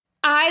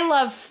I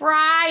love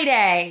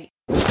Friday.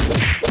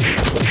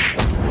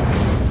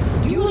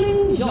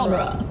 Dueling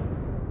genre.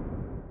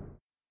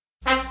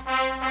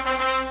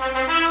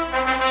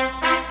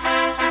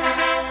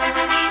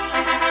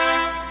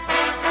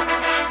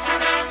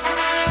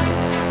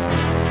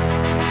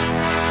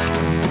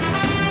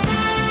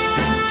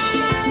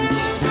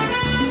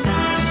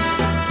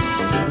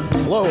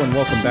 Hello and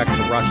welcome back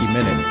to Rocky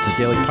Minute, the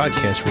daily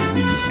podcast where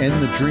we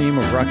end the dream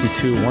of Rocky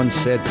 2 one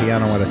sad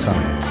piano at a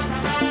time.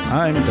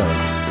 I'm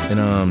Doug. And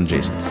I'm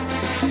Jason.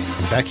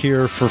 Back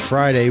here for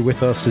Friday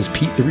with us is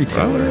Pete the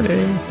Retailer.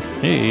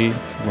 Hey,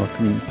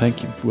 welcome.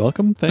 Thank you.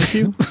 Welcome. Thank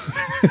you.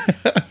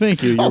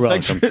 Thank you. You're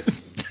welcome.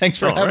 Thanks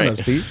for having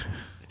us, Pete.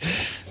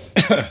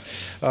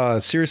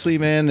 Seriously,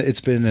 man, it's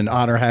been an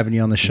honor having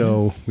you on the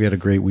show. We had a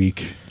great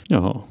week.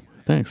 Oh,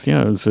 thanks.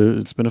 Yeah,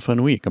 it's been a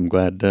fun week. I'm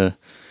glad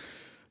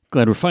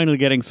we're finally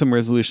getting some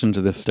resolution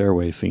to this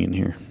stairway scene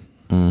here.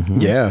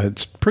 Mm-hmm. Yeah,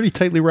 it's pretty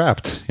tightly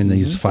wrapped in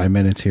these 5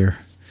 minutes here.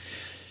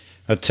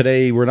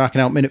 Today, we're knocking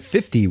out minute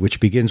 50,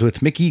 which begins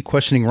with Mickey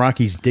questioning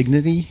Rocky's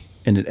dignity,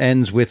 and it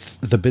ends with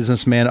the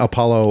businessman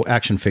Apollo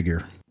action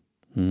figure.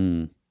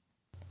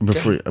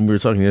 Before we were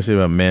talking yesterday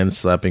about man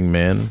slapping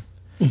man,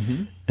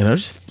 and I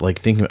was just like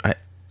thinking,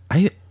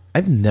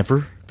 I've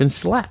never been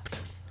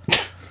slapped.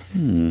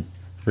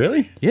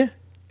 Really? Yeah.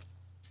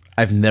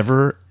 I've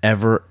never,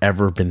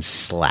 ever been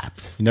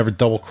slapped. You never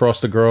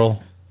double-crossed a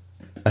girl?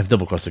 I've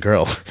double-crossed a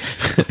girl.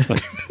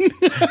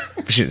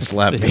 She didn't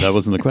slap me. That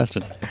wasn't the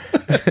question.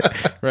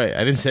 Right.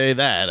 I didn't say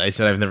that. I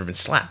said I've never been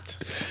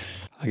slapped.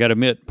 I got to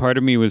admit, part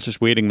of me was just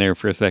waiting there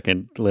for a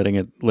second, letting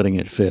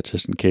it sit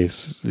just in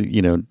case,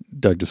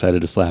 Doug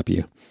decided to slap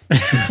you.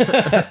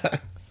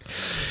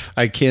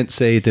 I can't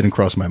say it didn't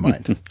cross my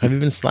mind. Have you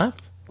been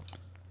slapped?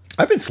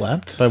 I've been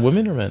slapped. By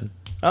women or men?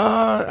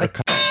 I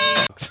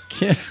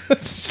can't.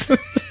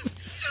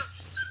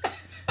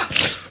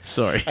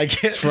 Sorry. I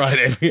can't. It's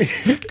Friday.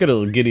 Got a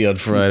little giddy on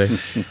Friday.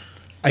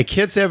 I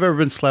can't say I've ever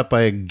been slapped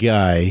by a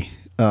guy.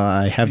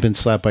 I have been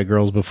slapped by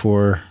girls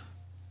before.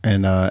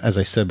 And as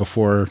I said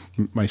before,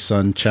 my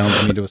son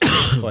challenged me to a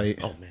fight.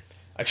 Oh, man.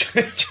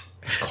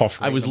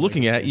 I was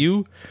looking at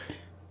you,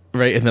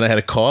 right? And then I had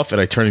a cough, and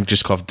I turned and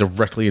just coughed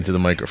directly into the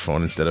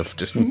microphone instead of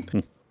just...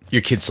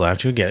 Your kid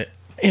slapped you? Get it?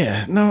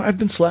 Yeah. No, I've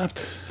been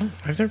slapped.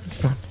 I've never been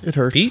slapped. It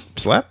hurts. Pete?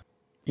 Slap?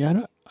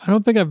 Yeah, I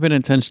don't think I've been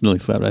intentionally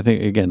slapped. I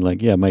think, again,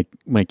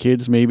 my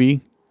kids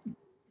maybe.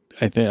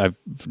 I think I've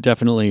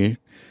definitely...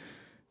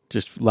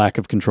 just lack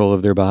of control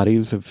of their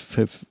bodies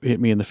have hit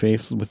me in the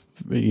face with,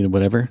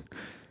 whatever.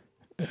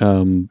 But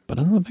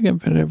I don't think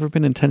I've ever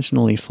been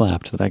intentionally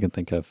slapped that I can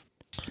think of.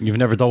 You've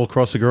never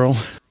double-crossed a girl?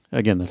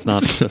 Again, that's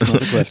not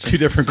the question. Two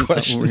different that's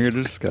questions. Not what we're here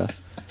to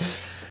discuss.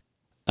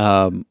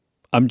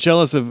 I'm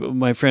jealous of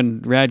my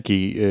friend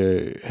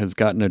Radke has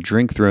gotten a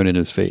drink thrown in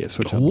his face,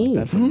 which I'm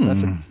like,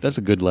 that's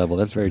a good level.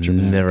 That's very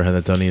dramatic. Never had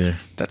that done either.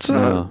 That's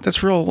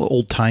real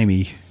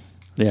old-timey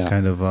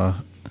kind of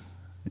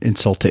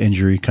insult to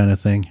injury kind of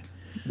thing.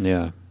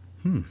 Yeah.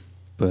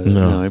 But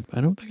no,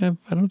 I don't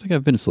think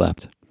I've been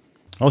slapped.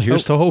 Oh,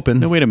 here's to hoping.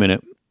 No, wait a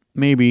minute.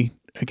 Maybe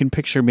I can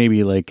picture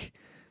maybe like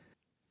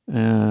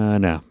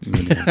no.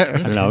 Maybe not. I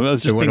don't know. I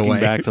was just thinking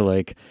back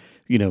to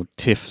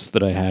tiffs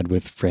that I had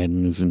with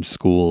friends in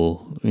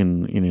school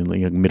in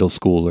like middle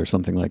school or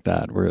something like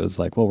that, where it was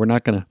like, well, we're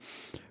not gonna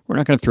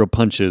throw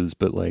punches,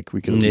 but like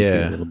we could at least do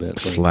a little bit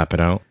slap it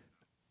out.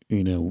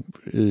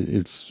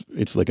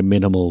 It's like a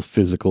minimal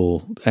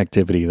physical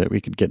activity that we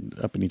could get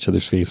up in each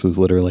other's faces,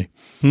 literally.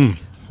 But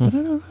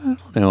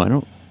I don't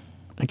know.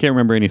 I can't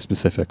remember any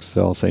specifics,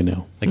 so I'll say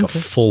no. Like a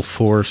full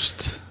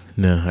forced.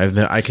 No,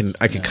 I can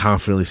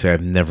confidently say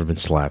I've never been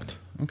slapped.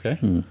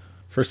 Okay.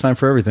 First time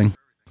for everything.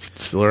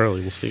 It's still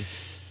early. We'll see.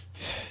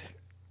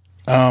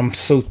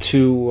 So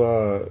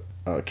to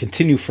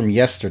continue from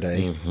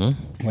yesterday,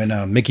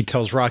 when Mickey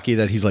tells Rocky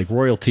that he's like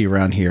royalty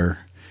around here.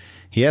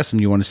 He asked him,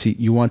 you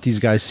want these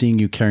guys seeing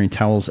you carrying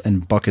towels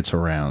and buckets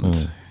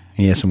around?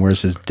 He asked him,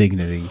 where's his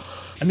dignity?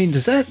 I mean,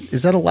 is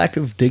that a lack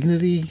of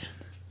dignity?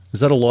 Is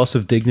that a loss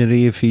of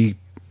dignity if he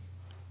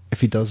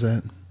does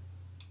that?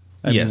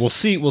 Yes. We'll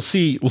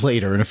see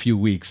later in a few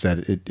weeks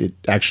that it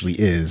actually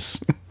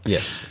is.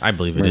 Yes, I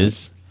believe it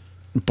is.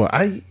 But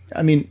I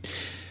mean,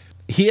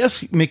 he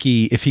asked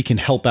Mickey if he can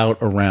help out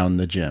around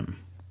the gym.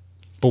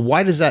 But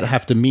why does that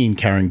have to mean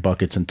carrying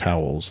buckets and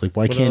towels? Like,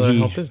 what other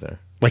help is there?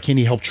 Why can't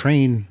he help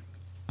train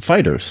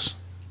fighters?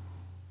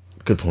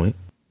 Good point.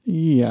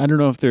 Yeah, I don't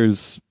know if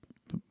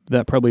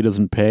that probably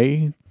doesn't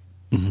pay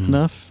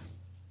enough.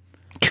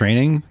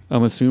 Training?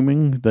 I'm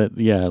assuming that,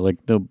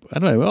 I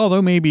don't know.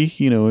 Although maybe,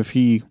 if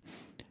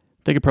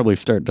they could probably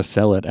start to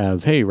sell it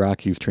as, hey,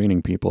 Rocky's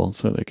training people,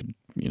 so they could,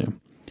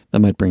 that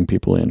might bring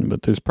people in.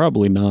 But there's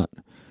probably not.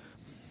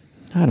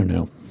 I don't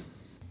know.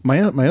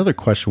 My other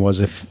question was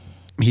if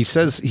he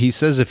says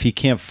if he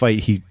can't fight,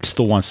 he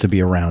still wants to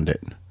be around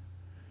it.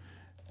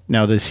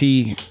 Now, does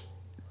he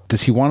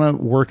want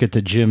to work at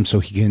the gym so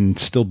he can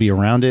still be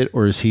around it,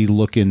 or is he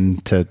looking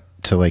to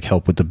like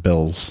help with the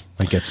bills,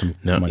 like get some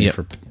money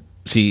for?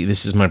 See,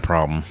 this is my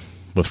problem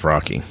with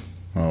Rocky.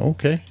 Oh,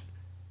 okay.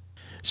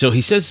 So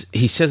he says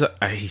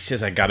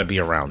I got to be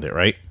around it,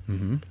 right?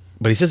 Mm-hmm.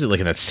 But he says it like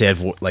in that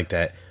sad like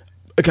that.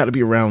 I got to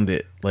be around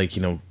it, like,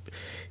 you know.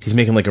 He's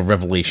making like a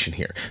revelation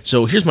here.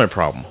 So here's my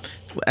problem.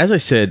 As I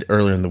said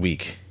earlier in the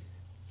week,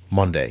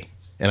 Monday,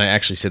 and I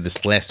actually said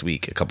this last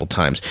week a couple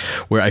times,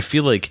 where I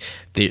feel like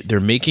they're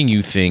making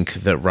you think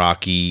that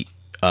Rocky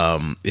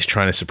is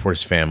trying to support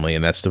his family,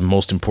 and that's the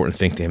most important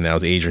thing to him now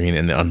is Adrian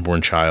and the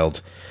unborn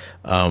child.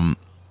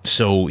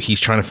 So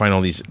he's trying to find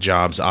all these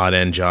jobs, odd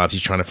end jobs.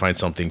 He's trying to find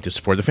something to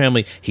support the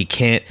family. He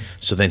can't,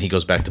 so then he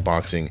goes back to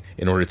boxing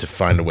in order to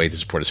find a way to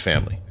support his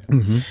family.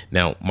 Mm-hmm.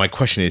 Now, my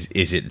question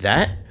is it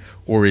that?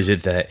 Or is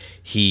it that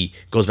he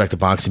goes back to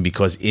boxing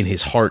because in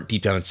his heart,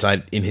 deep down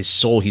inside, in his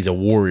soul, he's a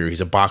warrior,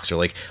 he's a boxer,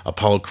 like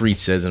Apollo Creed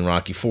says in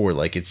Rocky IV,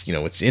 like it's, you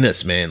know, it's in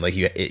us, man. Like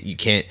you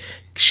can't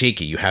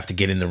shake it. You have to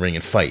get in the ring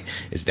and fight.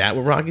 Is that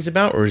what Rocky's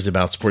about, or is it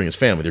about supporting his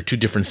family? They're two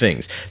different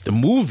things. The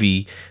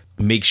movie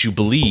makes you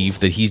believe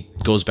that he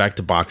goes back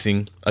to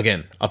boxing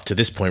again. Up to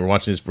this point,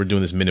 we're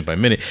doing this minute by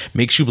minute,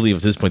 makes you believe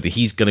up to this point that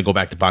he's going to go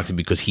back to boxing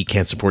because he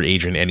can't support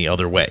Adrian any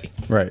other way,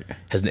 right?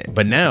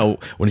 But now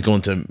when he's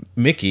going to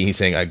Mickey, he's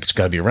saying I just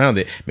got to be around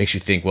it, makes you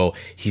think, well,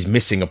 he's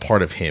missing a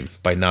part of him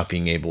by not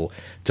being able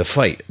to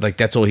fight. Like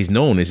that's all he's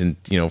known, isn't,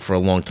 you know, for a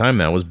long time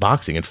now, was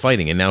boxing and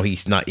fighting, and now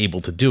he's not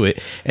able to do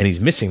it, and he's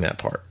missing that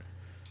part.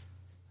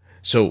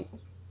 So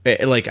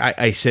like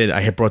I said,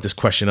 I had brought this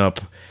question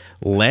up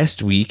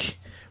last week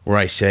where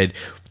I said,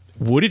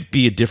 would it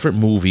be a different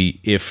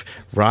movie if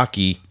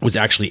Rocky was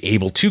actually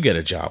able to get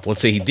a job? Let's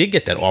say he did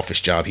get that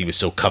office job he was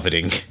so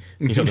coveting,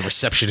 you know, the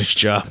receptionist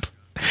job.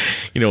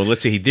 You know,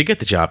 let's say he did get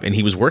the job and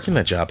he was working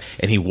that job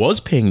and he was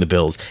paying the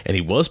bills and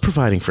he was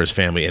providing for his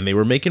family and they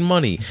were making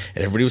money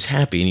and everybody was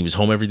happy and he was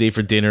home every day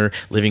for dinner,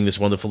 living this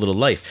wonderful little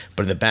life.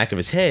 But in the back of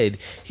his head,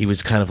 he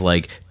was kind of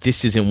like,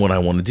 this isn't what I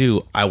want to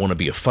do. I want to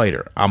be a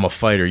fighter. I'm a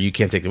fighter. You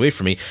can't take it away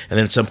from me. And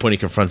then at some point he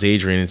confronts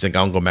Adrian and says,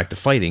 I'm going back to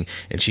fighting.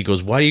 And she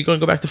goes, why are you going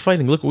to go back to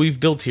fighting? Look what we've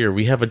built here.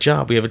 We have a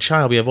job. We have a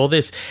child. We have all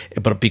this.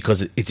 But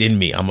because it's in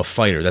me, I'm a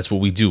fighter. That's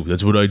what we do.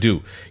 That's what I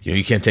do. You know,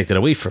 you can't take that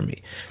away from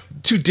me.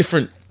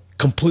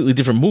 Completely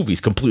different movies,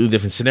 completely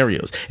different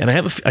scenarios, and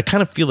I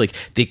kind of feel like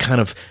they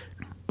kind of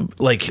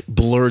like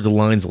blur the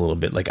lines a little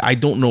bit. Like I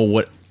don't know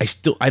what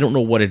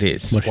it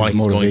is. What why his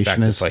he's going motivation back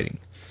to is. fighting.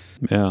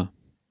 Yeah.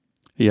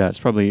 It's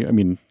probably. I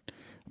mean, I'm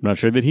not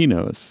sure that he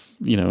knows.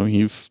 You know,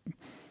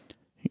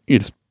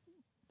 it's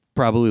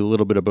probably a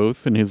little bit of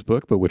both in his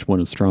book. But which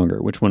one is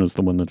stronger? Which one is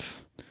the one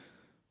that's,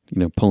 you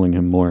know, pulling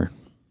him more?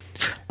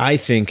 I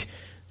think.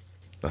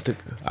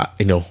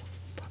 You know,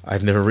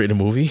 I've never written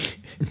a movie.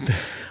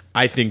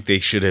 I think they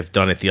should have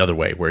done it the other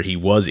way, where he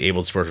was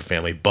able to support her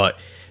family, but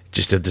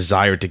just a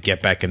desire to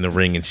get back in the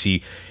ring and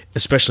see,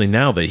 especially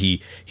now that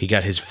he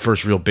got his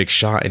first real big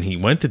shot and he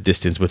went the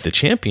distance with the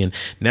champion.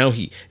 Now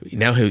he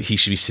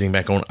should be sitting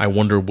back going, I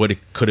wonder what it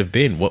could have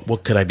been.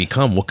 What could I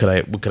become? What could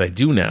I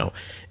do now?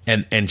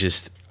 And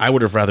just I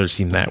would have rather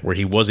seen that, where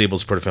he was able to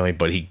support a family,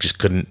 but he just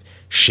couldn't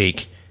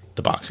shake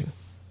the boxing.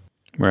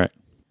 Right.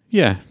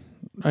 Yeah.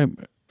 I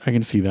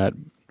can see that.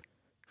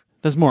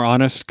 That's more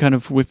honest, kind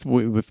of with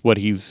what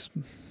he's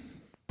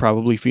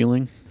probably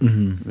feeling,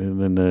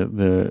 than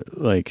the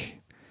like.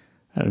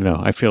 I don't know.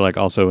 I feel like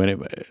also,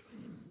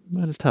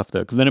 that is tough though,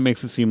 because then it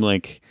makes it seem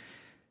like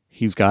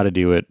he's got to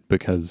do it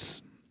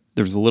because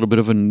there's a little bit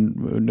of a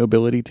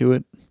nobility to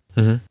it.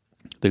 Mm-hmm.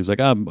 There's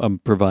like I'm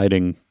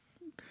providing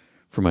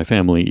for my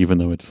family, even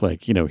though it's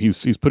like, you know,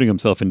 he's putting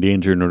himself in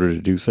danger in order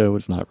to do so.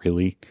 It's not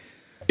really.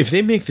 If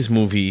they make this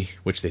movie,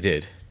 which they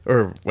did,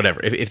 or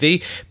whatever, if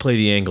they play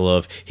the angle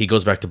of he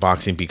goes back to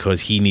boxing because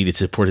he needed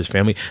to support his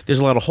family, there's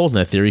a lot of holes in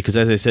that theory, because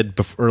as I said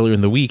earlier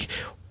in the week,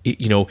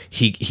 you know,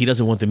 he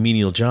doesn't want the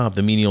menial job,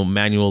 the menial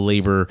manual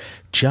labor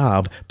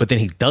job, but then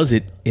he does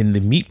it in the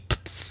meat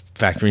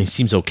factory and he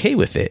seems okay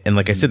with it. And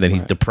like I said, then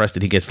he's depressed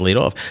that he gets laid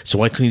off. So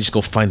why couldn't he just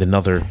go find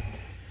another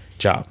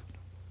job?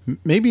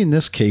 Maybe in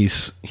this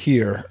case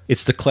here,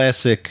 it's the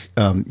classic,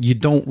 you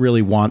don't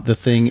really want the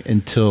thing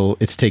until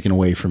it's taken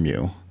away from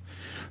you.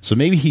 So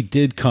maybe he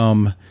did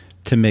come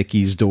to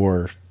Mickey's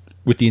door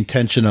with the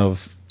intention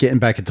of getting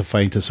back into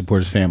fighting to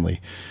support his family.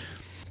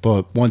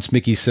 But once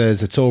Mickey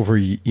says it's over,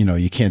 you know,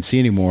 you can't see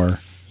anymore,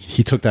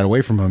 he took that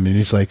away from him. And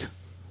he's like,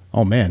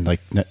 oh man,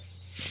 like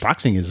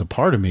boxing is a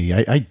part of me.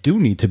 I do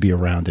need to be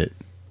around it.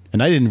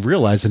 And I didn't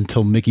realize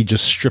until Mickey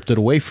just stripped it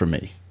away from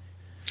me.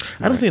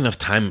 I don't think enough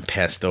time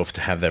passed though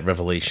to have that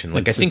revelation.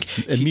 Like I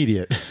think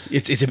immediate.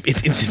 It's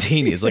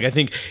instantaneous. Like I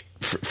think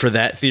for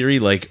that theory,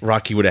 like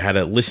Rocky would have had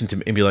to listen to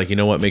me and be like, you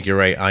know what, Mick, you're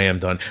right. I am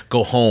done.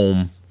 Go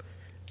home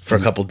for a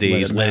couple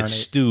days, let it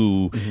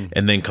stew,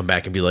 and then come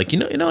back and be like, you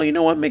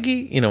know what,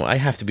 Mickey, you know, I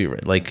have to be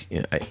like, you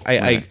know,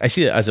 I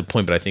see it as a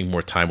point, but I think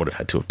more time would have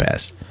had to have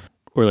passed.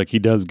 Or like he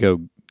does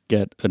go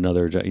get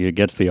another job. He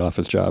gets the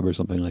office job or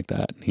something like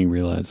that. And he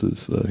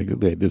realizes like,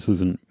 this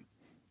isn't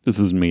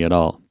me at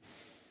all.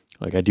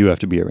 Like I do have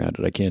to be around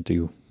it. I can't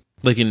do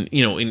like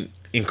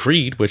in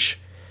Creed, which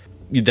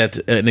that's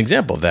an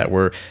example of that,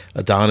 where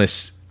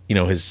Adonis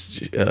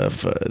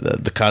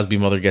the Cosby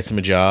mother gets him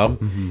a job.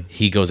 Mm-hmm.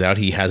 He goes out,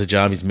 he has a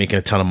job, he's making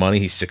a ton of money,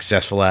 he's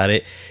successful at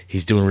it,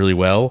 he's doing really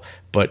well.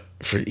 But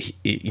for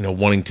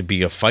wanting to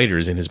be a fighter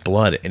is in his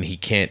blood, and he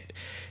can't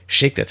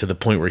shake that to the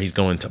point where he's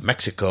going to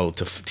Mexico,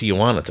 to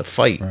Tijuana to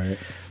fight. Right.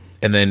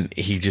 And then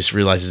he just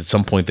realizes at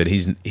some point that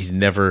he's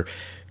not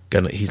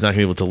going to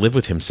be able to live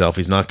with himself.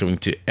 He's not going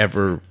to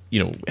ever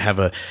have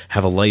a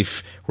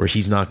life where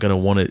he's not going to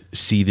want to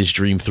see this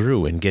dream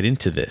through and get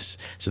into this.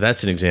 So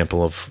that's an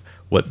example of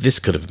what this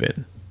could have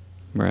been.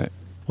 Right.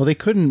 Well, they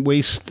couldn't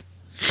waste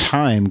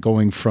time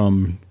going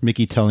from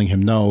Mickey telling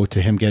him no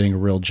to him getting a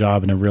real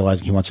job and then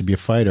realizing he wants to be a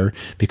fighter,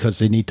 because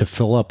they need to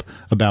fill up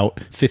about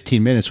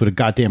 15 minutes with a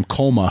goddamn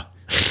coma.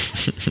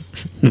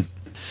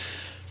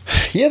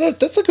 Yeah,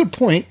 that's a good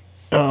point.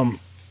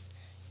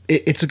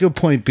 It's a good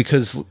point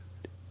because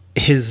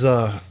his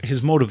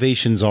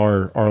motivations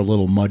are a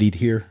little muddied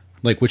here.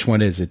 Like, which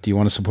one is it? Do you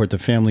want to support the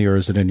family, or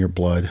is it in your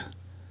blood?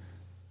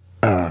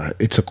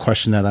 It's a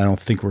question that I don't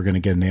think we're going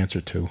to get an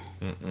answer to.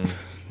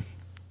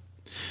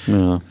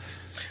 No.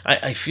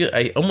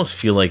 I almost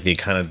feel like they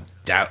kind of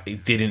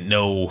didn't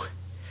know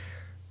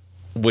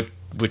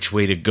which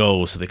way to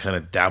go, so they kind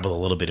of dabbled a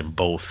little bit in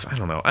both. I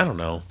don't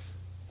know.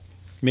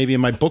 Maybe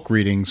in my book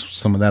readings,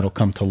 some of that'll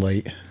come to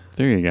light.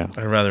 There you go.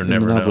 I'd rather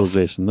never know.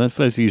 Novelization.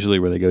 That's usually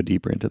where they go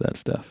deeper into that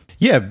stuff.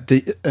 Yeah,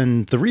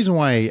 and the reason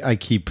why I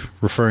keep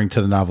referring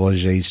to the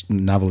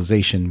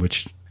novelization,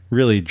 which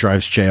really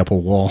drives Jay up a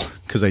wall,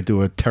 because I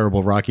do a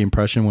terrible Rocky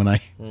impression when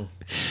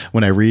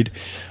I read,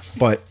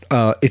 but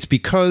it's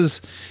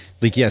because,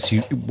 like, yes,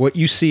 what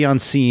you see on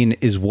scene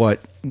is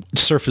what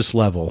surface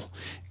level,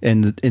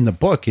 and in the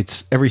book,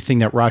 it's everything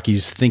that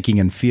Rocky's thinking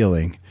and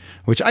feeling,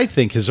 which I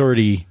think has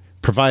already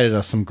provided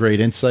us some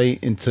great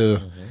insight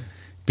into.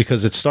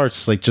 Because it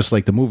starts just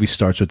like the movie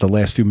starts with the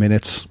last few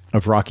minutes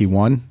of Rocky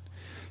 1.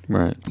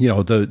 Right.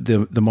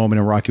 The moment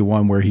in Rocky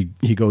 1 where he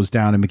goes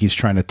down and Mickey's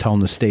trying to tell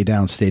him to stay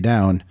down.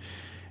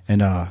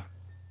 And,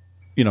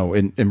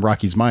 in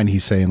Rocky's mind,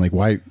 he's saying, like,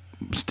 why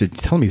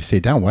tell me to stay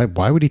down?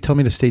 Why would he tell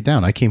me to stay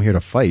down? I came here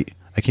to fight.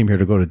 I came here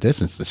to go to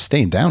distance.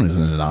 Staying down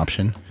isn't an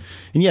option.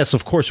 And yes,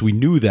 of course, we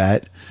knew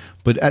that.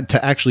 But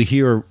to actually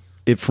hear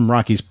it from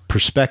Rocky's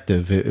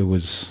perspective, it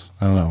was,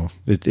 I don't know,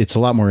 it's a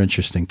lot more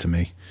interesting to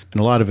me. And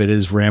a lot of it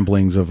is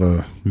ramblings of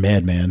a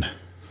madman,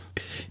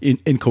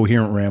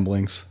 incoherent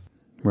ramblings.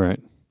 Right.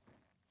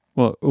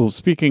 Well,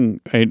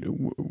 speaking,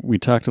 we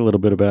talked a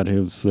little bit about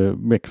his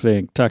Mick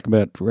saying, talk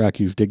about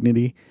Rocky's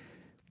dignity,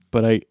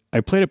 but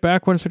I played it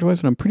back once or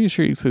twice, and I'm pretty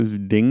sure he says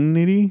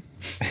dignity,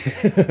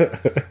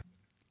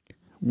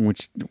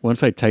 which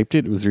once I typed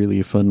it was really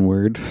a fun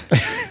word.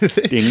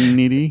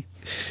 Dignity.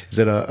 Is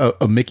it a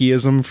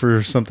Mickeyism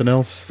for something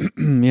else?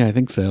 Yeah, I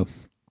think so.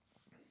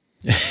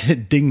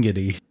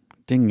 Dignity.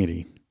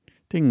 Dignity.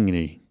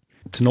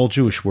 It's an old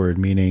Jewish word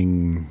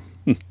meaning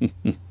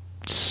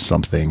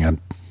something.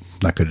 I'm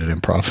not good at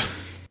improv.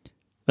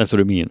 That's what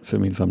it means. It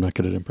means I'm not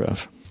good at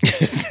improv.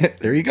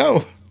 There you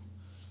go.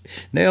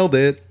 Nailed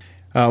it.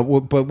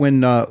 But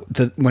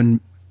when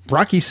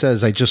Rocky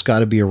says, "I just got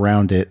to be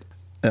around it,"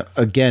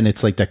 again,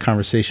 it's like that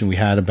conversation we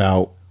had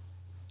about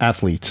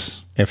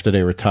athletes after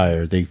they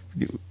retire. They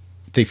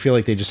feel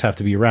like they just have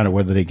to be around it,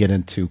 whether they get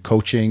into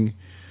coaching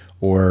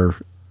or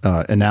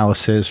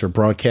analysis or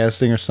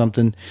broadcasting or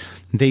something.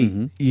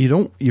 You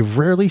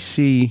rarely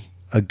see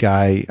a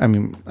guy. I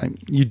mean,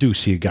 you do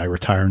see a guy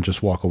retire and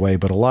just walk away,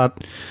 but a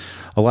lot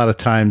of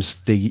times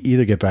they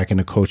either get back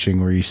into coaching,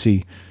 or you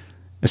see,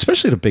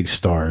 especially the big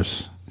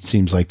stars. It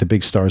seems like the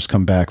big stars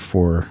come back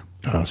for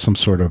some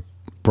sort of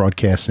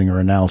broadcasting or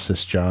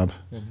analysis job.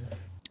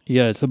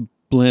 Yeah, it's a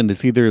blend.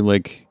 It's either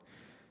like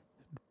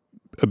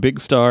a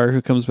big star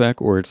who comes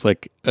back, or it's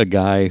like a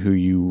guy who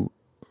you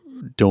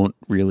don't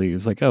really,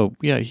 it's like, oh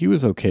yeah, he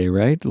was okay,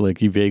 right?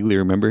 Like you vaguely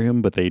remember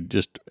him, but they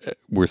just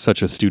were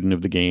such a student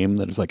of the game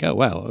that it's like, oh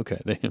wow,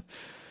 okay,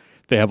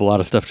 they have a lot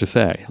of stuff to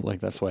say. Like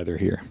that's why they're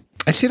here.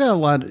 I see that a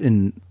lot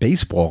in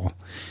baseball.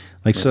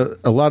 Like, so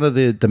a lot of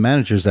the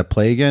managers that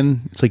play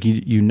again, it's like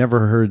you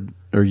never heard,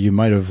 or you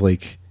might have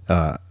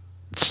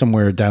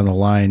somewhere down the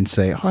line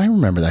say, oh, I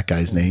remember that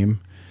guy's name.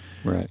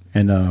 Right.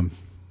 And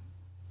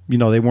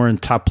they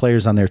weren't top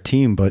players on their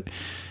team, but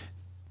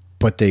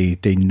they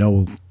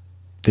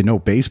know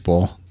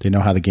baseball. They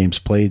know how the game's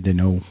played. They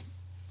know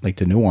like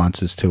the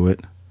nuances to it.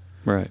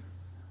 Right.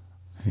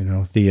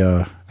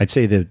 I'd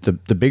say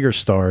the bigger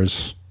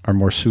stars are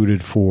more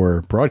suited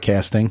for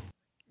broadcasting.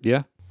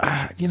 Yeah.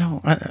 I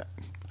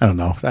don't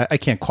know. I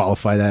can't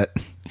qualify that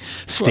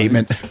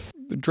statement. Well,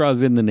 it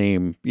draws in the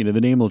name. The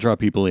name will draw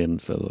people in.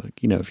 So,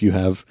 if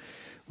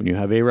when you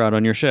have A-Rod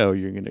on your show,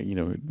 you're going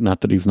to, not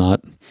that he's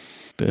not,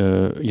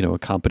 a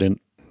competent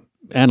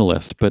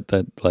analyst, but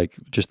that like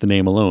just the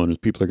name alone,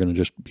 people are going to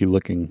just be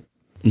looking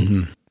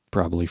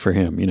probably for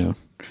him.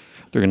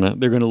 They're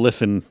gonna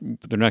listen.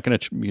 They're not going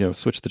to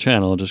switch the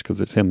channel just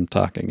because it's him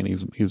talking and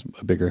he's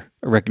a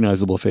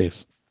recognizable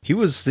face. He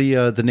was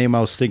the name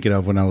I was thinking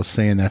of when I was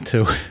saying that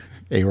too.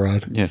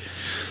 A-Rod. Yeah.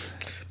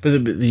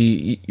 But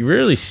you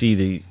rarely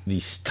see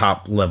these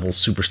top level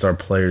superstar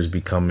players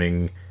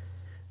becoming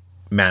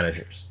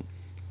managers.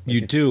 You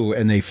do,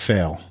 and they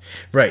fail.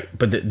 Right,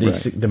 but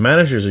the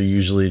managers are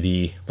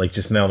usually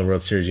just now in the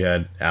World Series you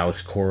had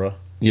Alex Cora.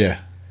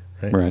 Yeah.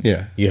 Right.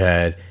 Yeah. You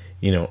had,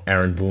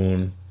 Aaron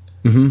Boone.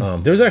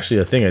 Mm-hmm. There was actually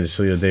a thing I just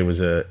saw the other day.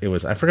 It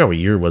was I forgot what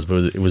year it was,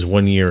 but it was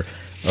 1 year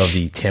of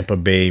the Tampa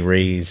Bay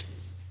Rays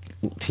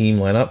team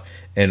lineup,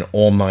 and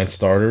all 9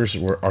 starters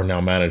are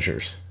now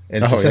managers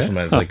and successful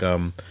managers.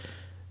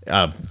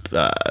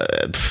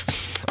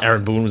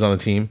 Aaron Boone was on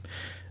the team.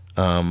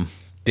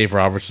 Dave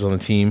Roberts was on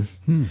the team.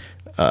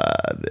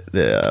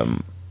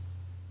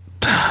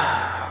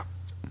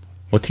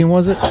 What team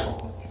was it?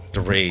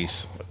 The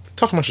Rays.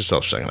 Talk amongst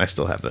yourself, second. I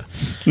still have the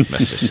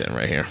message sitting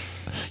right here.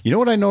 You know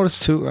what I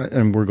noticed too,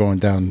 and we're going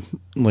down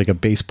like a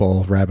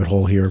baseball rabbit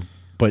hole here,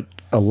 but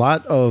a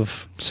lot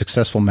of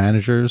successful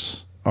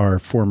managers are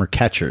former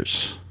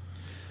catchers.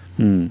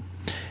 And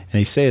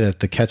they say that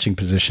the catching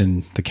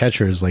position, the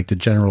catcher is like the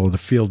general of the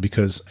field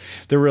because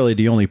they're really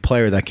the only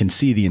player that can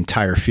see the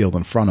entire field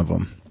in front of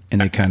them,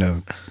 and they kind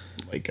of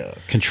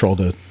control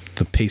the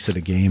pace of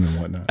the game and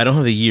whatnot. I don't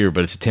have the year,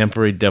 but it's a Tampa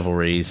Bay Devil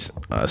Rays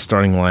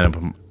starting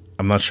lineup.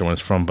 I'm not sure when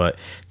it's from, but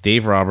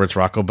Dave Roberts,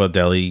 Rocco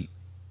Baldelli,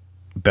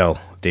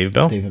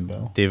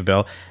 David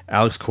Bell,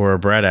 Alex Cora,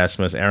 Brad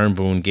Asmus, Aaron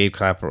Boone, Gabe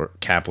Kapler,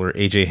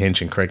 AJ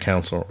Hinch, and Craig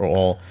Counsell are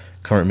all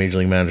current Major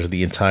League managers of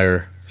the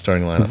entire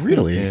starting lineup.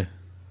 Really? Yeah.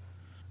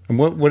 And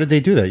what did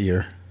they do that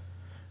year?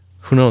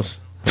 Who knows?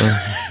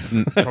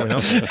 Probably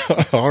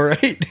not. All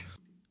right.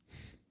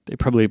 They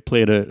probably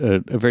played a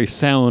very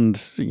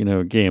sound,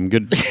 game.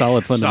 Good,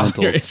 solid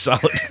fundamentals.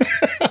 Solid.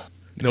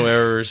 No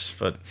errors,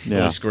 but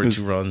only scored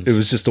 2 runs. It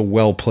was just a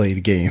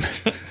well-played game.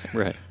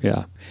 Right.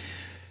 Yeah.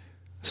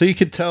 So you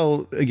could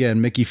tell, again,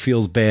 Mickey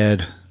feels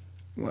bad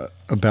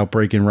about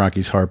breaking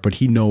Rocky's heart, but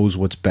he knows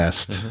what's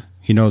best. Mm-hmm.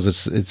 He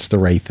knows it's the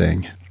right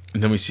thing.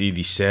 And then we see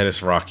the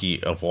saddest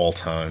Rocky of all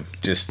time.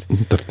 Just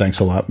thanks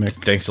a lot, Mick.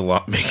 Thanks a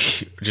lot,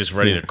 Mick. Just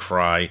ready to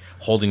cry,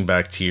 holding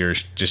back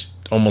tears, just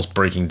almost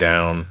breaking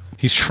down.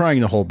 He's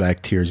trying to hold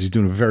back tears. He's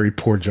doing a very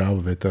poor job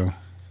of it, though.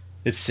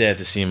 It's sad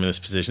to see him in this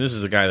position. This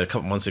was a guy that a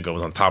couple months ago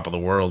was on top of the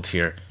world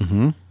here.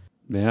 Mm-hmm.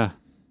 Yeah.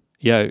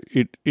 Yeah,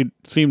 it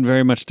seemed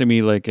very much to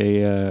me like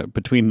he's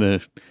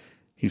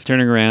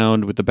turning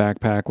around with the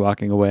backpack,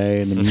 walking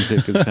away, and the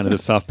music is kind of the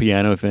soft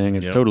piano thing.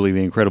 It's totally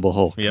the Incredible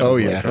Hulk. Yep. Oh,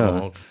 yeah.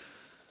 Hulk.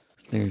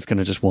 He's going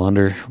to just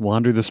wander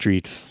the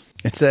streets.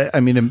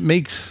 It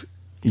makes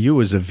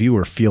you as a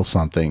viewer feel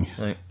something.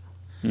 Right.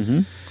 Mm-hmm.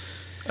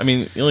 I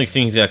mean, the only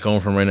thing he's got going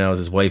for him right now is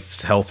his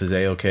wife's health is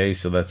A-okay,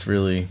 so that's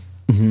really,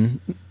 really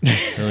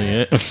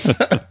it.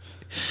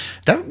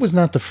 That was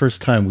not the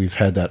first time we've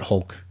had that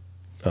Hulk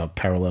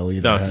parallel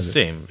either. No, it's the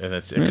same. And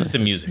it's the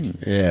music.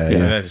 Yeah.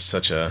 That's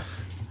such a...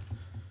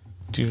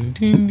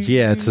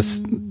 Yeah,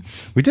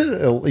 we did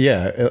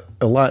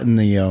a lot in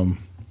the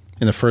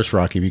first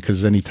Rocky,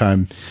 because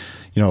anytime,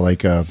 when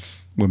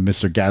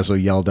Mr.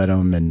 Gazzo yelled at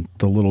him and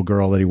the little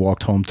girl that he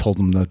walked home told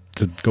him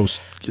to go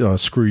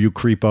screw you,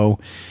 creepo.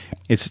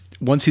 It's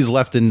once he's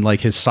left in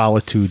like his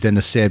solitude, then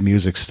the sad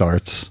music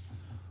starts.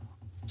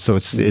 So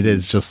it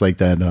is just like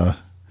that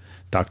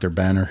Dr.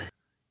 Banner.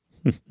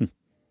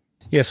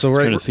 Yeah, so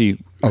trying to see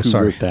who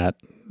wrote that.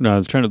 No, I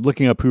was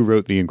looking up who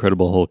wrote The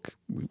Incredible Hulk.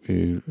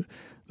 The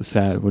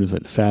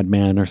Sad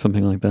Man or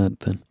something like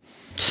that. Then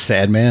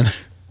Sad Man? Is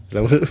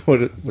that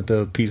what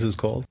the piece is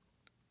called?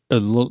 The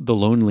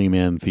Lonely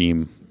Man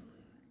theme.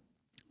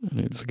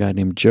 It's a guy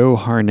named Joe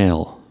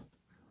Harnell.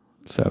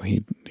 So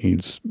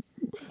he's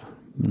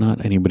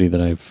not anybody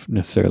that I've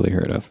necessarily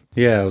heard of.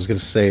 Yeah, I was going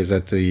to say, is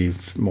that the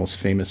most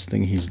famous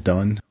thing he's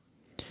done?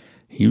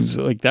 He was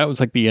that was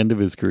like the end of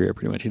his career,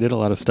 pretty much. He did a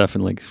lot of stuff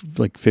in like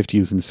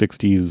 50s and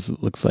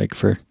 60s, looks like,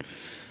 for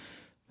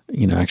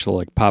actual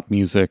like pop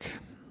music.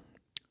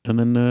 And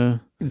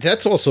then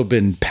that's also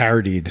been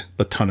parodied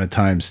a ton of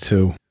times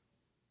too.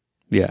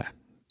 Yeah,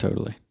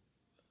 totally.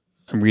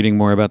 I'm reading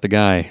more about the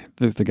guy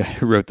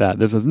who wrote that.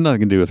 This has nothing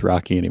to do with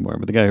Rocky anymore,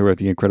 but the guy who wrote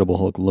the Incredible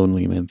Hulk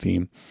Lonely Man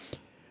theme.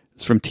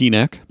 It's from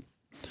T-Neck.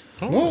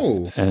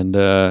 Oh. And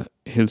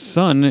his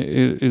son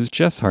is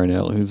Jess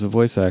Harnell, who's a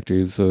voice actor.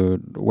 He's a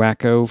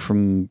Wacko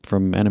from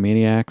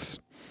Animaniacs.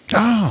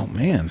 Oh,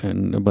 man.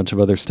 And a bunch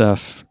of other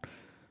stuff.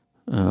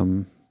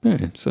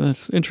 Yeah, so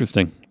that's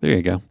interesting. There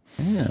you go.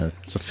 Yeah,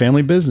 it's a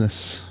family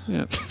business.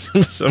 Yeah.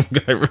 Some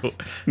guy wrote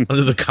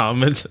under the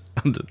comments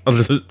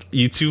under the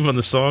YouTube on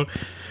the song,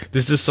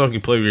 "This is the song you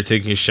play when you're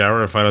taking a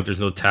shower and find out there's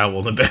no towel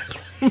in the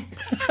bathroom."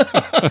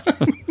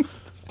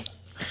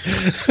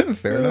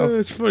 Fair enough.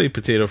 It's funny,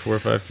 Potato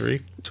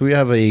 453. So we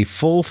have a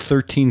full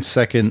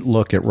 13-second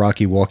look at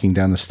Rocky walking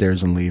down the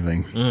stairs and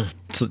leaving.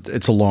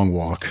 It's a long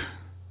walk.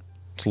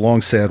 It's a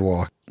long, sad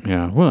walk.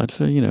 Yeah, well, it's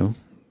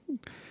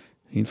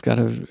he's got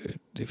to.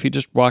 If he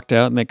just walked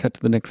out and they cut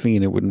to the next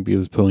scene, it wouldn't be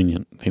as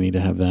poignant. They need to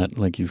have that.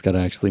 Like, he's got to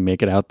actually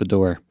make it out the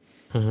door.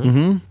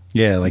 Mm-hmm.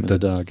 Yeah, like the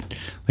dog.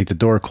 Like the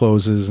door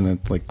closes and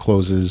it like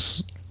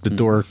closes. The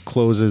door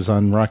closes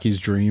on Rocky's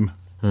dream.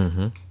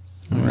 Mm-hmm.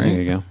 All right.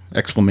 There you go.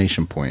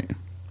 Exclamation point.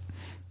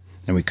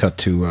 And we cut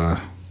to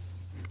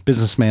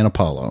businessman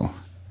Apollo.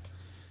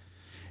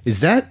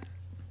 Is that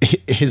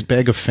his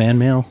bag of fan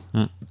mail.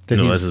 No,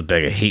 that's his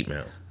bag of hate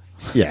mail.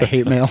 Yeah,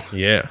 hate mail.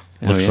 Yeah.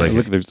 Looks like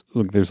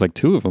there's like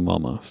two of them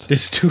almost.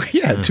 There's two.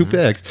 Yeah, two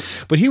bags.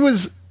 But he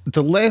was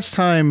the last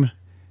time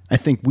I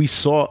think we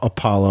saw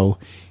Apollo.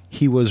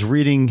 He was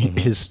reading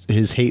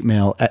his hate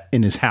mail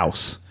in his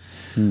house.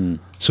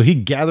 So he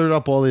gathered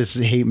up all this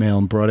hate mail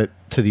and brought it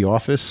to the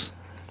office.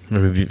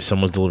 Maybe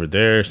some was delivered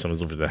there, some was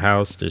delivered to the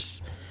house.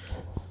 There's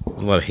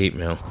a lot of hate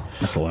mail.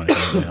 That's a lot of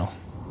hate mail.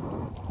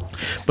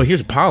 But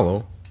here's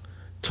Apollo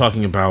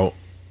talking about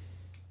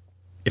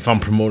if I'm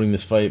promoting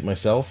this fight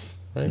myself,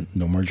 right?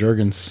 No more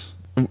Jurgens.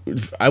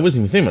 I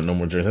wasn't even thinking about no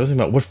more Jurgens. I was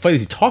thinking about what fight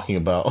is he talking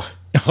about?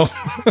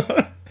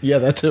 Yeah,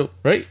 that too.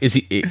 Right? Is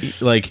he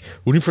like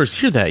when you first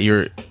hear that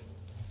you're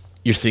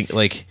thinking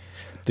like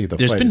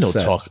there's been no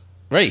talk.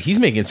 Right, he's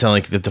making it sound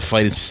like that the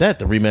fight is set,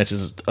 the rematch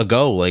is a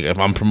go. Like if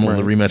I'm promoting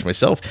the rematch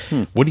myself,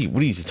 what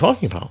is he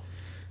talking about?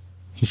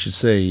 He should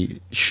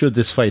say, "Should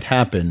this fight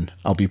happen,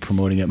 I'll be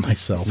promoting it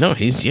myself." No,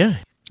 he's Well,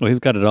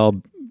 he's got it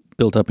all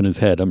built up in his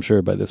head, I'm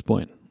sure, by this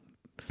point.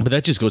 But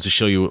that just goes to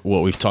show you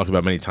what we've talked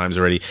about many times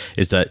already: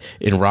 is that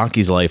in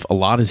Rocky's life, a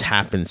lot has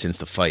happened since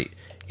the fight.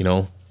 You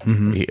know,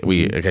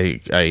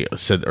 I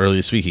said earlier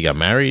this week he got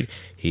married.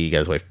 He got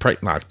his wife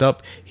knocked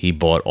up. He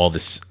bought all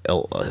this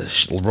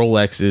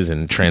Rolexes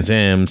and Trans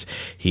Ams.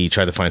 He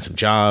tried to find some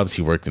jobs.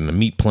 He worked in the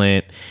meat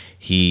plant.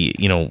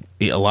 A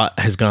lot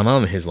has gone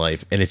on in his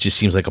life, and it just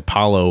seems like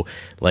Apollo,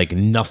 like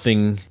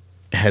nothing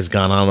has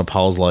gone on in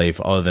Apollo's life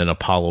other than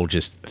Apollo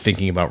just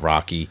thinking about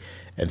Rocky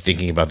and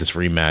thinking about this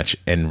rematch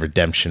and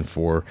redemption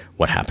for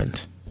what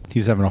happened.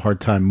 He's having a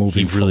hard time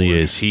moving forward. He really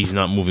is. He's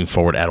not moving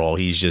forward at all.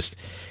 He's just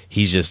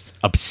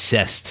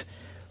obsessed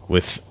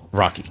with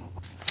Rocky.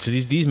 So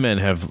these men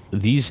have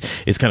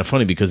it's kind of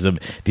funny because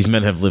these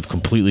men have lived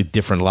completely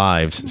different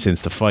lives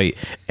since the fight,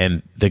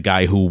 and the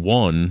guy who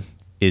won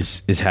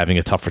is having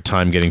a tougher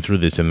time getting through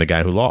this than the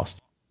guy who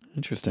lost.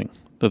 Interesting.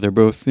 That they're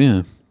both,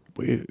 yeah.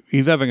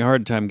 He's having a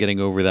hard time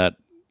getting over that,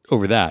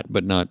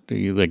 but not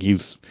like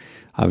he's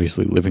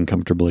obviously living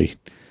comfortably.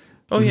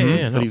 Oh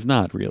yeah, no. But he's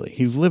not really.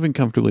 He's living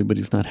comfortably, but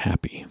he's not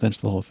happy. That's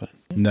the whole thing.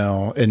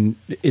 No, and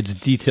it's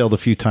detailed a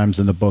few times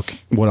in the book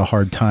what a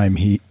hard time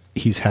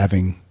he's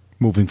having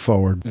moving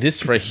forward.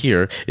 This right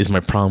here is my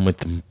problem with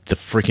the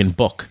freaking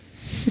book.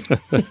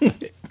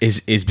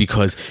 is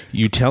because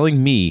you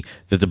telling me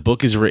that the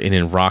book is written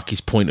in Rocky's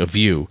point of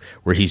view,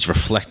 where he's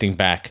reflecting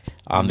back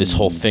on this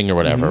whole thing or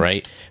whatever,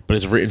 right? But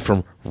it's written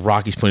from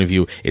Rocky's point of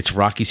view. It's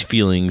Rocky's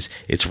feelings.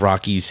 It's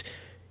Rocky's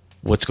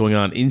what's going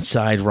on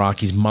inside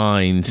Rocky's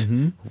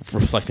mind,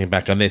 reflecting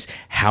back on this.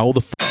 How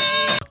the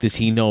does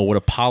he know what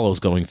Apollo's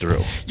going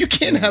through? You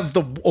can't have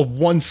a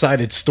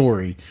one-sided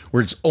story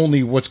where it's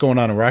only what's going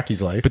on in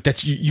Rocky's life. But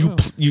that's you.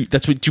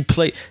 That's what you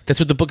play. That's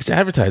what the book is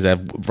advertised as.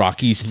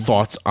 Rocky's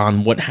thoughts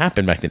on what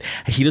happened back then.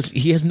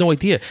 He has no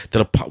idea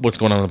that what's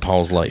going on in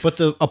Apollo's life. But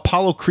the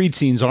Apollo Creed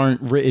scenes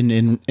aren't written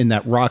in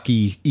that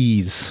Rocky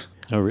ease.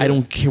 Oh, really? I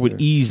don't care what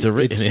ease they're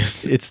written in.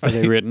 It's Are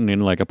they written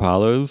in like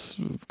Apollo's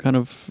kind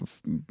of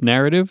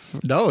narrative?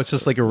 No, it's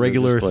just like a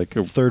regular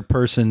third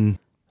person.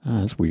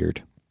 Oh, that's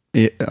weird.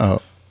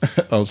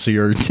 Oh, so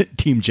you're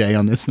Team J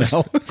on this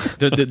now?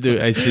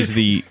 It's just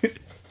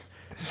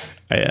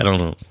I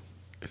don't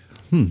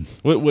know.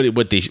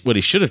 What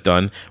he should have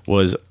done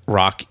was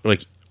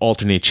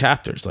alternate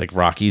chapters, like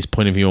Rocky's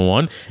point of view in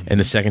one, and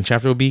the second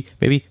chapter would be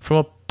maybe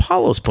from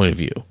Apollo's point of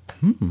view.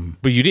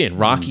 But you didn't.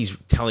 Rocky's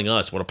telling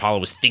us what Apollo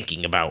was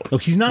thinking about. No,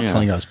 he's not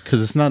telling us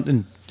because it's not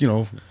in,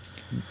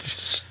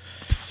 just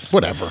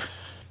whatever.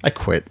 I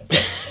quit.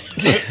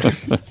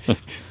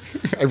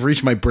 I've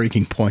reached my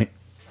breaking point.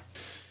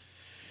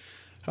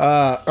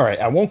 All right,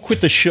 I won't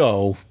quit the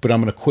show, but I'm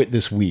going to quit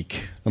this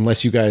week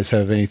unless you guys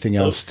have anything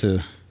else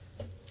to.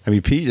 I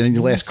mean, Pete, any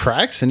last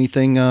cracks?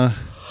 Anything you want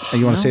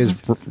to say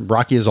is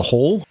Rocky as a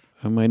whole?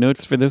 My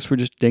notes for this were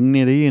just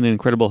Dignity and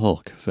Incredible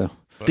Hulk. So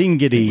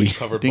Dingity,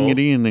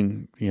 Dingity, and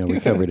then we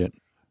covered it.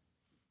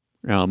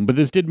 But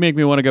this did make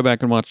me want to go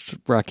back and watch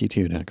Rocky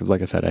 2 now because,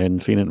 like I said, I hadn't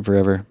seen it in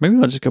forever. Maybe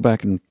I'll just go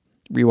back and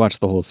rewatch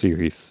the whole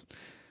series.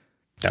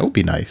 That would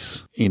be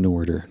nice. In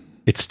order.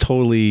 It's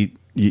totally.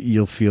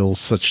 You'll feel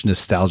such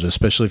nostalgia,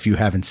 especially if you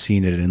haven't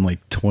seen it in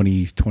like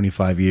 20,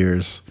 25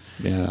 years.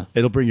 Yeah.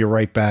 It'll bring you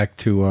right back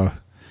to,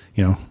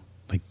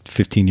 like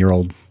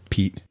 15-year-old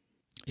Pete.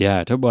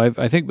 Yeah.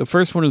 I think the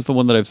first one is the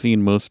one that I've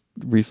seen most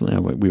recently.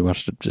 We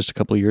watched it just a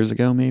couple of years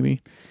ago,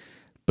 maybe.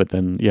 But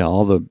then, yeah,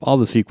 all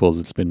the sequels,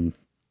 it's been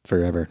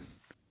forever.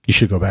 You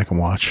should go back and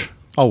watch.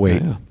 I'll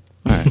wait. Yeah.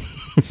 All right.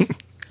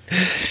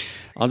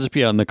 I'll just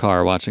be out in the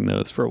car watching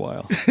those for a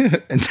while.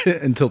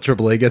 Until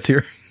AAA gets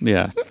here.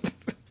 Yeah.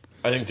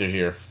 I think they're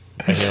here.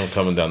 I hear them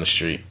coming down the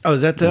street. Oh,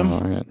 is that them?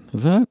 All right.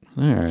 Is that?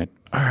 All right.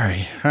 All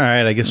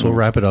right. I guess we'll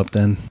wrap it up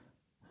then.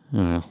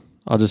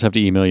 I'll just have to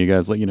email you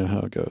guys, let you know how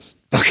it goes.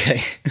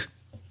 Okay.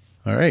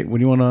 All right. What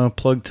do you want to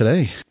plug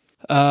today?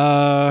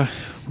 What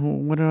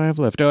do I have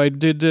left? Oh, I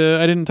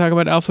didn't talk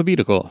about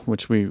Alphabetical,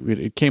 which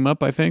it came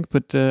up, I think.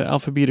 But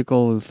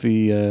Alphabetical is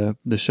the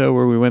show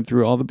where we went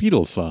through all the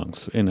Beatles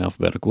songs in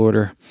alphabetical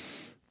order.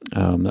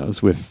 That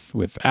was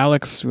with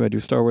Alex, who I do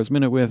Star Wars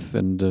Minute with,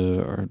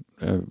 and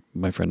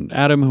my friend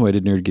Adam, who I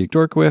did Nerd Geek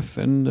Dork with,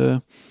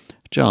 and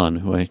John,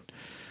 who I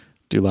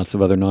do lots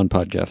of other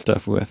non-podcast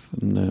stuff with.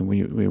 And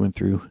we went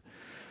through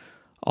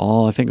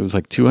I think it was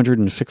like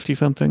 260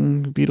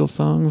 something Beatles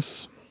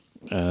songs.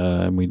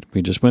 And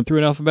we just went through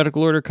an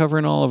alphabetical order,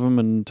 covering all of them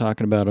and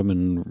talking about them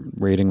and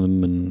rating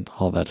them and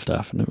all that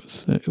stuff. And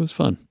it was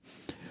fun,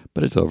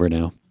 but it's over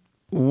now.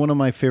 One of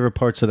my favorite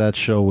parts of that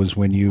show was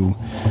when you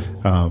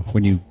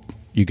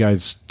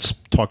guys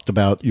talked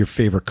about your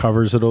favorite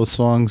covers of those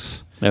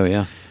songs. Oh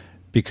yeah,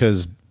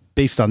 because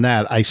based on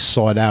that, I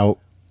sought out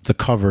the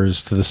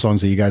covers to the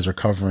songs that you guys are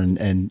covering,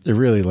 and it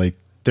really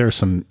there's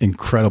some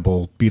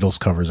incredible Beatles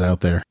covers out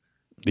there.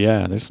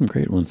 Yeah, there's some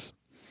great ones.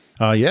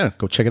 Yeah,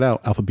 go check it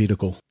out.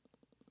 Alphabetical.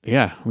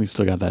 Yeah, we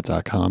still got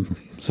that .com.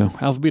 So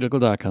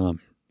alphabetical.com.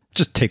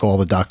 Just take all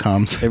the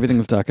 .coms.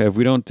 Everything's .com. If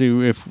we don't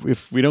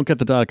get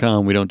the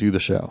 .com, we don't do the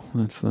show.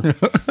 That's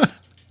the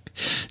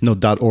No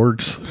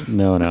 .orgs.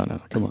 No.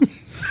 Come on.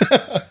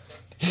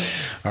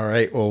 All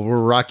right. Well,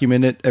 we're Rocky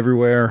Minute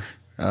everywhere.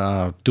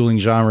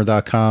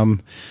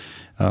 Duelinggenre.com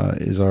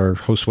is our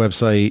host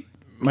website.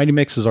 Mighty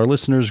Mix is our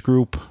listeners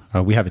group.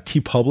 We have a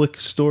TeePublic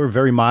store,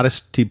 very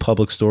modest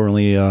TeePublic store,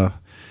 only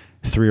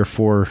 3 or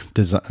 4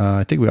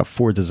 I think we got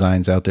 4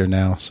 designs out there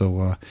now.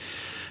 So,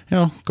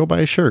 go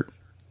buy a shirt.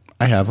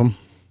 I have them.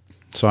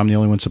 So I'm the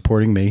only one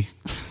supporting me,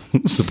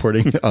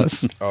 supporting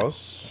us.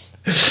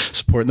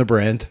 Supporting the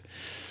brand.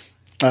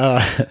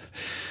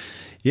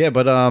 Yeah,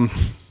 but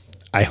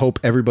I hope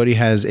everybody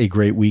has a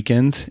great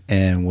weekend,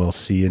 and we'll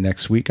see you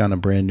next week on a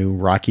brand new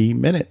Rocky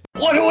Minute.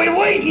 What are we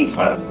waiting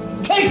for?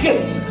 Take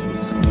this!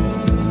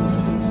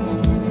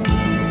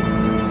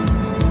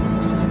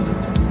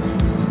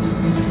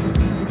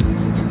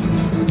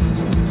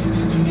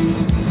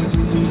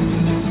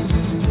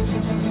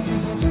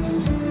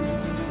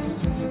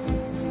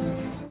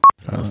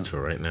 Let's do it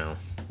right now.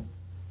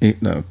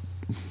 No,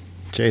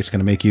 Jay, it's going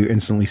to make you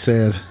instantly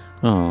sad.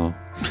 Oh.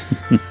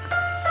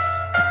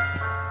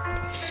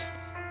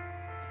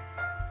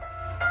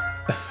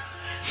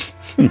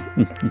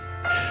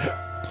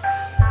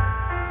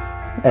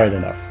 All right,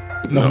 enough.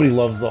 Nobody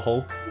loves the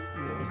Hulk.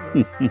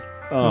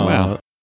 Oh, wow.